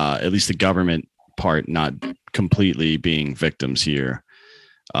 at least the government part not completely being victims here,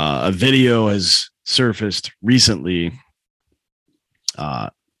 a video has surfaced recently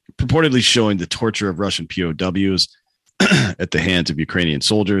purportedly showing the torture of Russian POWs at the hands of Ukrainian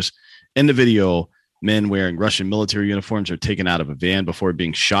soldiers. In the video, men wearing Russian military uniforms are taken out of a van before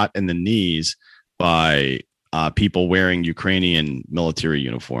being shot in the knees by people wearing Ukrainian military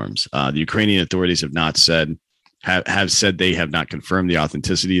uniforms. The Ukrainian authorities have not said they have not confirmed the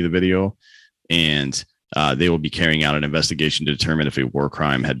authenticity of the video, and they will be carrying out an investigation to determine if a war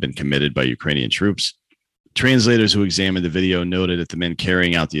crime had been committed by Ukrainian troops. Translators who examined the video noted that the men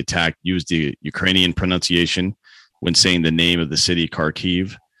carrying out the attack used the Ukrainian pronunciation when saying the name of the city,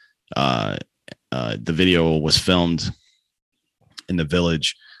 Kharkiv. The video was filmed in the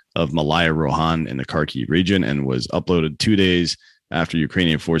village of Malaya Rohan in the Kharkiv region and was uploaded 2 days after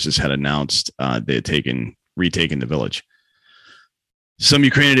Ukrainian forces had announced they had retaken the village. Some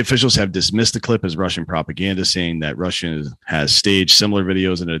Ukrainian officials have dismissed the clip as Russian propaganda, saying that Russia has staged similar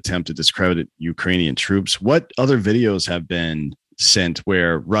videos in an attempt to discredit Ukrainian troops. What other videos have been sent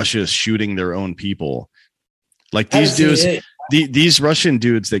where Russia is shooting their own people? Like these dudes, these Russian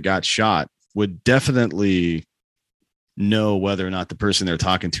dudes that got shot would definitely know whether or not the person they're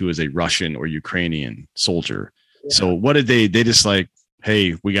talking to is a Russian or Ukrainian soldier. Yeah. So what did they just like,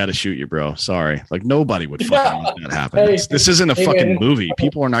 hey, we got to shoot you, bro. Sorry. Like nobody would fucking let that happen. Hey, this isn't a fucking movie.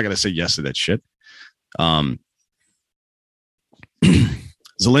 People are not going to say yes to that shit.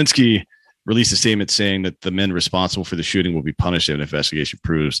 Zelensky released a statement saying that the men responsible for the shooting will be punished if an investigation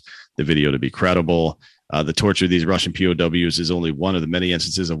proves the video to be credible. The torture of these Russian POWs is only one of the many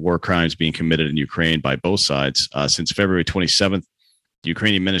instances of war crimes being committed in Ukraine by both sides. Since February 27th, the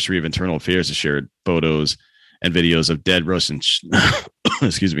Ukrainian Ministry of Internal Affairs has shared photos and videos of dead Russian,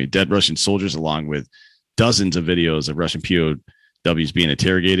 dead Russian soldiers, along with dozens of videos of Russian POWs being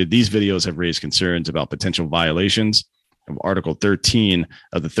interrogated. These videos have raised concerns about potential violations of Article 13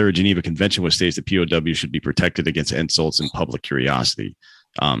 of the Third Geneva Convention, which states that POWs should be protected against insults and public curiosity.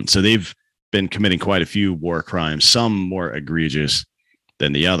 So they've been committing quite a few war crimes, some more egregious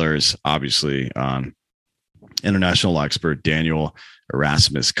than the others. Obviously, international expert Daniel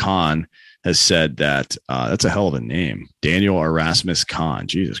Erasmus Kahn has said that that's a hell of a name. Daniel Erasmus Kahn,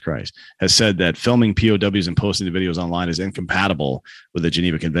 Jesus Christ, has said that filming POWs and posting the videos online is incompatible with the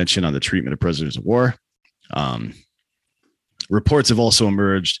Geneva Convention on the Treatment of Prisoners of War. Reports have also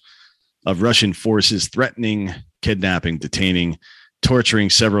emerged of Russian forces threatening, kidnapping, detaining, torturing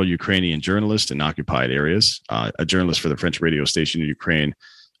several Ukrainian journalists in occupied areas. A journalist for the French radio station in Ukraine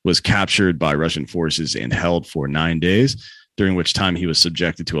was captured by Russian forces and held for 9 days, during which time he was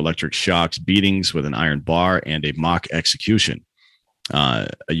subjected to electric shocks, beatings with an iron bar, and a mock execution. A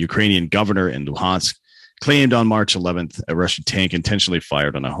Ukrainian governor in Luhansk claimed on March 11th a Russian tank intentionally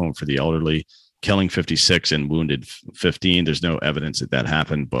fired on a home for the elderly, killing 56 and wounded 15. There's no evidence that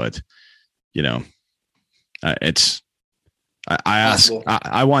happened, but, you know, I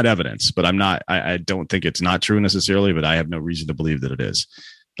want evidence, but I don't think it's not true necessarily, but I have no reason to believe that it is.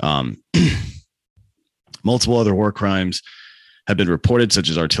 Multiple other war crimes have been reported, such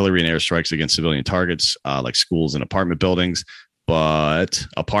as artillery and airstrikes against civilian targets, like schools and apartment buildings. But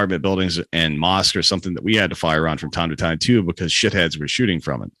apartment buildings and mosques are something that we had to fire on from time to time too, because shitheads were shooting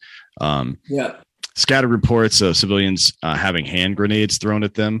from it. Scattered reports of civilians having hand grenades thrown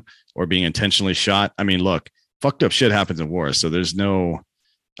at them or being intentionally shot. I mean, look, fucked up shit happens in war, so there's no.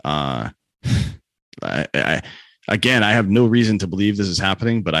 I have no reason to believe this is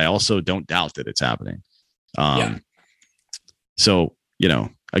happening, but I also don't doubt that it's happening. So, you know,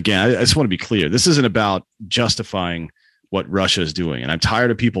 again, I just want to be clear. This isn't about justifying what Russia is doing. And I'm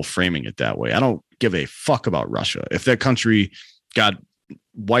tired of people framing it that way. I don't give a fuck about Russia. If that country got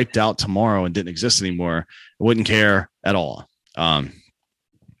wiped out tomorrow and didn't exist anymore, I wouldn't care at all.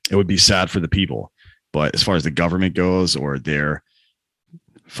 It would be sad for the people. But as far as the government goes or their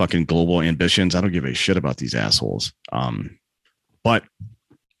fucking global ambitions, I don't give a shit about these assholes. But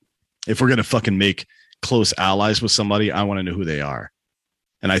if we're going to fucking make close allies with somebody, I want to know who they are.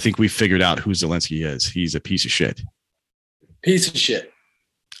 And I think we figured out who Zelensky is. He's a piece of shit. Piece of shit.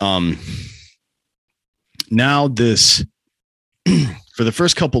 Now this, for the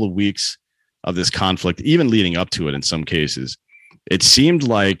first couple of weeks of this conflict, even leading up to it in some cases, it seemed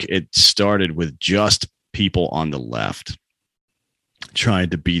like it started with just people on the left trying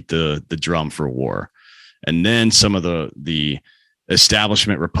to beat the drum for war. And then some of the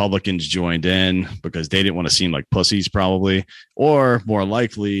establishment Republicans joined in because they didn't want to seem like pussies, probably, or more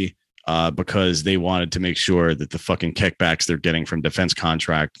likely because they wanted to make sure that the fucking kickbacks they're getting from defense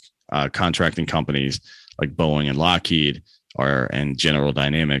contracting companies like Boeing and Lockheed and General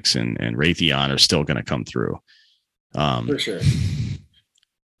Dynamics and Raytheon are still going to come through. For sure.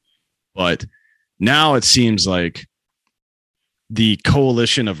 But now it seems like the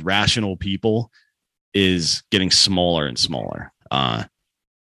coalition of rational people is getting smaller and smaller.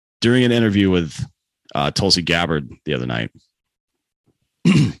 During an interview with Tulsi Gabbard the other night,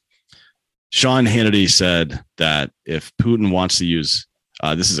 Sean Hannity said that if Putin wants to use,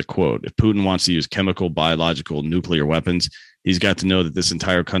 this is a quote, if Putin wants to use chemical, biological, nuclear weapons, he's got to know that this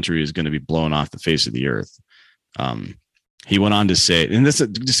entire country is going to be blown off the face of the earth. He went on to say, and this is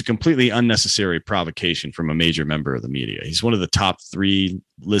just a completely unnecessary provocation from a major member of the media. He's one of the top 3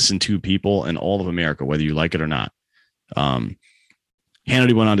 listened to people in all of America, whether you like it or not.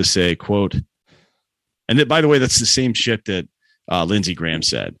 Hannity went on to say, quote, and that, by the way, that's the same shit that Lindsey Graham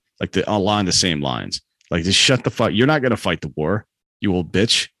said, like along the same lines. Like, just shut the fuck. You're not going to fight the war, you old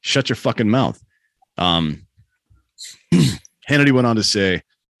bitch. Shut your fucking mouth. Hannity went on to say,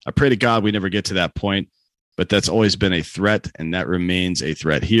 I pray to God we never get to that point, but that's always been a threat, and that remains a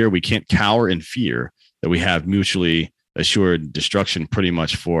threat here. We can't cower in fear that we have mutually assured destruction pretty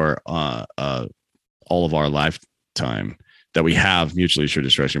much for all of our lifetime. That we have mutually assured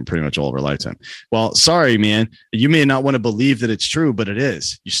destruction pretty much all of our lifetime. Well, sorry, man. You may not want to believe that it's true, but it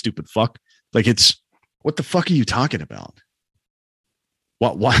is. You stupid fuck. Like, what the fuck are you talking about?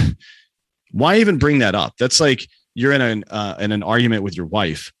 Why even bring that up? That's like you're in an argument with your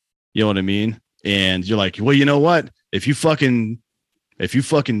wife. You know what I mean? And you're like, well, you know what? If you fucking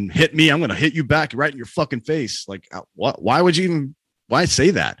hit me, I'm going to hit you back right in your fucking face. Like, what? Why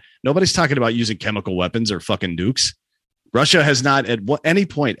say that? Nobody's talking about using chemical weapons or fucking nukes. Russia has not at any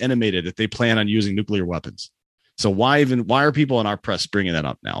point intimated that they plan on using nuclear weapons. So why are people in our press bringing that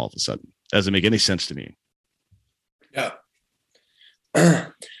up now all of a sudden? Doesn't make any sense to me. Yeah.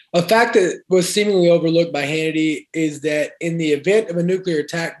 A fact that was seemingly overlooked by Hannity is that in the event of a nuclear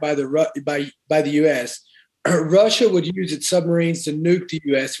attack by the U.S., Russia would use its submarines to nuke the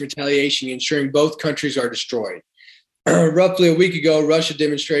U.S. in retaliation, ensuring both countries are destroyed. Roughly a week ago, Russia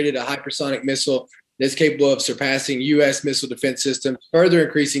demonstrated a hypersonic missile that's capable of surpassing U.S. missile defense systems, further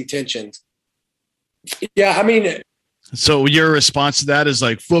increasing tensions. Yeah, I mean. So your response to that is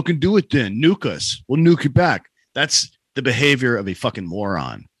like, fucking do it then. Nuke us. We'll nuke you back. That's the behavior of a fucking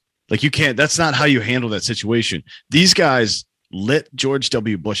moron. Like, you can't, that's not how you handle that situation. These guys lit George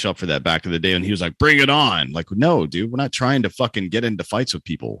W. Bush up for that back in the day. And he was like, bring it on. Like, no, dude, we're not trying to fucking get into fights with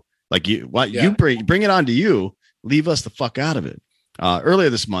people. Like, you bring it on to you. Leave us the fuck out of it. Earlier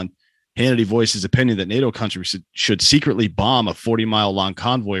this month, Hannity voiced his opinion that NATO countries should secretly bomb a 40-mile long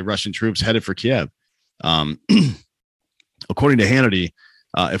convoy of Russian troops headed for Kiev. According to Hannity,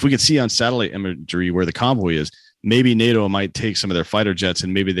 if we could see on satellite imagery where the convoy is, maybe NATO might take some of their fighter jets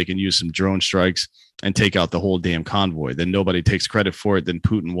and maybe they can use some drone strikes and take out the whole damn convoy. Then nobody takes credit for it. Then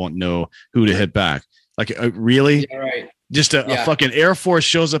Putin won't know who to hit back. Like, really? Yeah, right. Just a fucking Air Force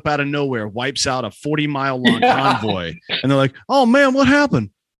shows up out of nowhere, wipes out a 40-mile long convoy. And they're like, oh, man, what happened?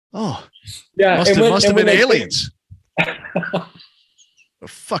 Oh, yeah, must have been aliens. A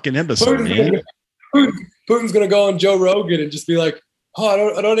fucking imbecile, man. Putin's gonna go on Joe Rogan and just be like, "Oh,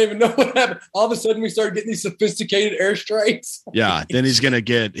 I don't even know what happened." All of a sudden, we start getting these sophisticated airstrikes. Yeah, then he'll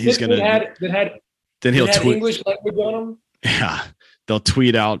tweet English language on them. Yeah, they'll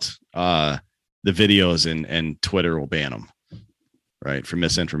tweet out the videos and Twitter will ban them. Right, for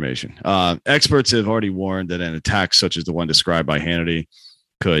misinformation. Experts have already warned that an attack such as the one described by Hannity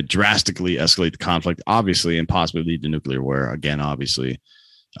could drastically escalate the conflict, obviously, and possibly lead to nuclear war. Again, obviously.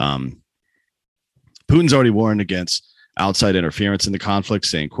 Putin's already warned against outside interference in the conflict,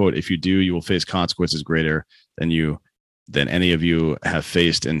 saying, quote, if you do, you will face consequences greater than any of you have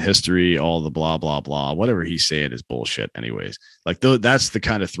faced in history. All the blah, blah, blah. Whatever he's saying is bullshit anyways. Like, that's the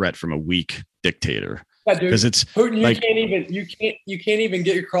kind of threat from a weak dictator. Because it's Putin, you can't even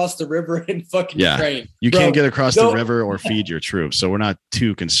get across the river in fucking Ukraine. You can't get across the river or feed your troops. So we're not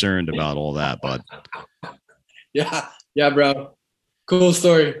too concerned about all that, bud. Yeah, bro. Cool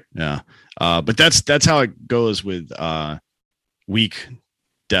story. Yeah. But that's how it goes with weak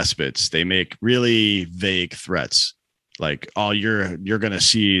despots. They make really vague threats. Like, oh, you're gonna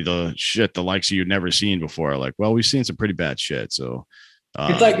see the shit the likes of you've never seen before. Like, well, we've seen some pretty bad shit. So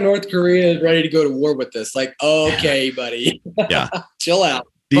it's like North Korea is ready to go to war with us. Like, okay, buddy. Yeah. Chill out.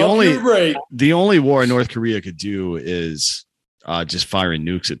 The only war North Korea could do is just firing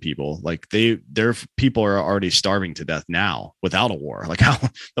nukes at people. Like, their people are already starving to death now without a war. Like, how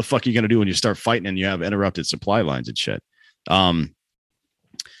the fuck are you going to do when you start fighting and you have interrupted supply lines and shit? The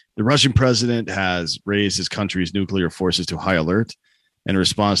Russian president has raised his country's nuclear forces to high alert in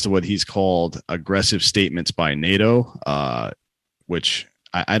response to what he's called aggressive statements by NATO, which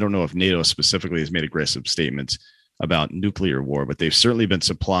I don't know if NATO specifically has made aggressive statements about nuclear war, but they've certainly been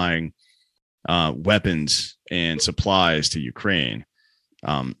supplying weapons and supplies to Ukraine.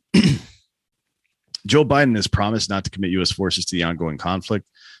 Joe Biden has promised not to commit U.S. forces to the ongoing conflict,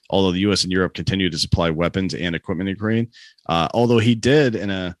 although the U.S. and Europe continue to supply weapons and equipment to Ukraine. Although he did, in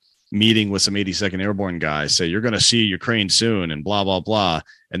a meeting with some 82nd Airborne guys, say, you're going to see Ukraine soon and blah, blah, blah.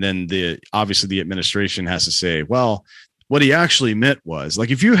 And then obviously the administration has to say, well, what he actually meant was,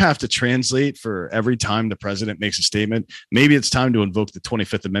 like, if you have to translate for every time the president makes a statement, maybe it's time to invoke the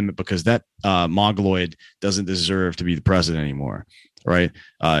 25th Amendment, because that mongoloid doesn't deserve to be the president anymore. Right.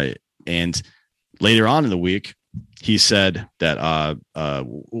 And later on in the week, he said that what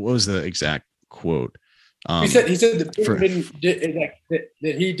was the exact quote? He said that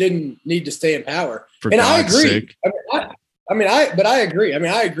that he didn't need to stay in power. And I agree. But I agree. I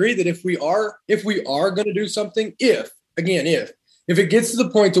mean, I agree that if we are going to do something, if it gets to the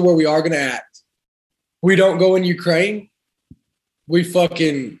point to where we are going to act, we don't go in Ukraine, we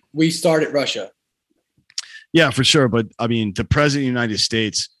start at Russia. Yeah, for sure. But I mean, the president of the United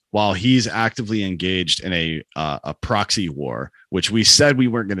States, while he's actively engaged in a proxy war, which we said we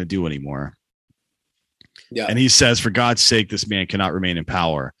weren't going to do anymore. Yeah. And he says, for God's sake, this man cannot remain in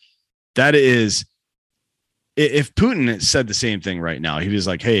power. That is, if Putin said the same thing right now, he was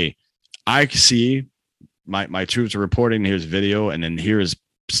like, hey, I see my troops are reporting, here's video, and then here's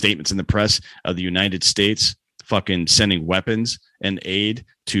statements in the press of the United States fucking sending weapons and aid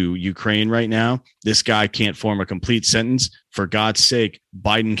to Ukraine right now. This guy can't form a complete sentence. For God's sake,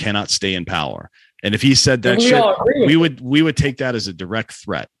 Biden cannot stay in power. And if he said that shit, we would take that as a direct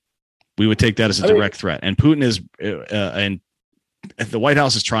threat. We would take that as a direct threat. And Putin is, and the White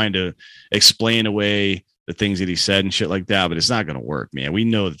House is trying to explain away the things that he said and shit like that, but it's not going to work, man. We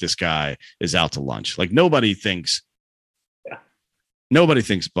know that this guy is out to lunch. Like, nobody thinks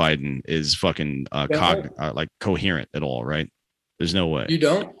Biden is fucking like coherent at all, right? There's no way. You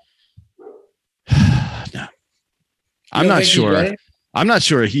don't? No. I'm not sure. I'm not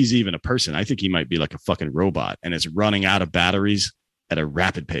sure he's even a person. I think he might be like a fucking robot, and it's running out of batteries at a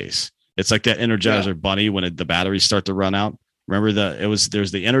rapid pace. It's like that Energizer bunny when the batteries start to run out. Remember there's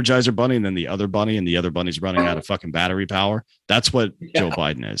the Energizer bunny and then the other bunny, and the other bunny's running out of fucking battery power. That's what Joe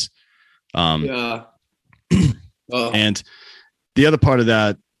Biden is. And the other part of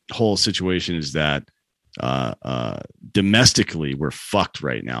that whole situation is that domestically we're fucked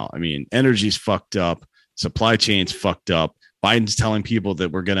right now. I mean, energy's fucked up, supply chain's fucked up. Biden's telling people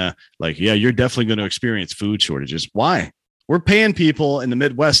that we're gonna, like, yeah, you're definitely going to experience food shortages. Why? We're paying people in the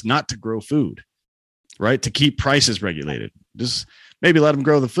Midwest not to grow food, right? To keep prices regulated. Just maybe let them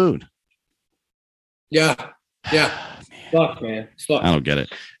grow the food. Yeah. Fuck, man. Fuck. I don't get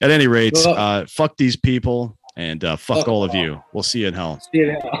it. At any rate, fuck these people, and fuck all of you. We'll see you in hell. See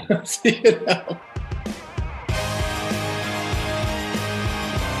you in hell. See you in hell.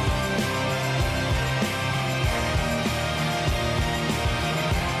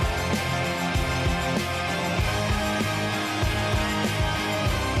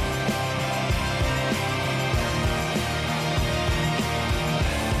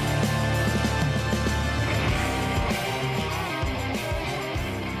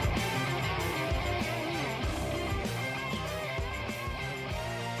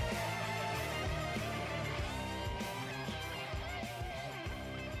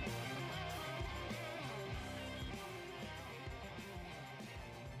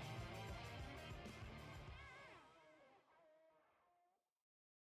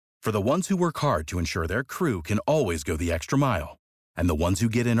 For the ones who work hard to ensure their crew can always go the extra mile, and the ones who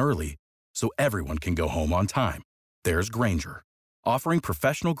get in early so everyone can go home on time, there's Grainger, offering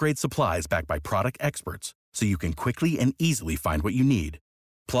professional-grade supplies backed by product experts so you can quickly and easily find what you need.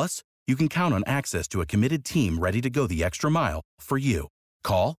 Plus, you can count on access to a committed team ready to go the extra mile for you.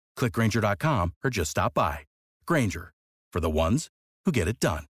 Call, click Grainger.com, or just stop by. Grainger, for the ones who get it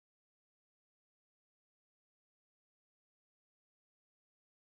done.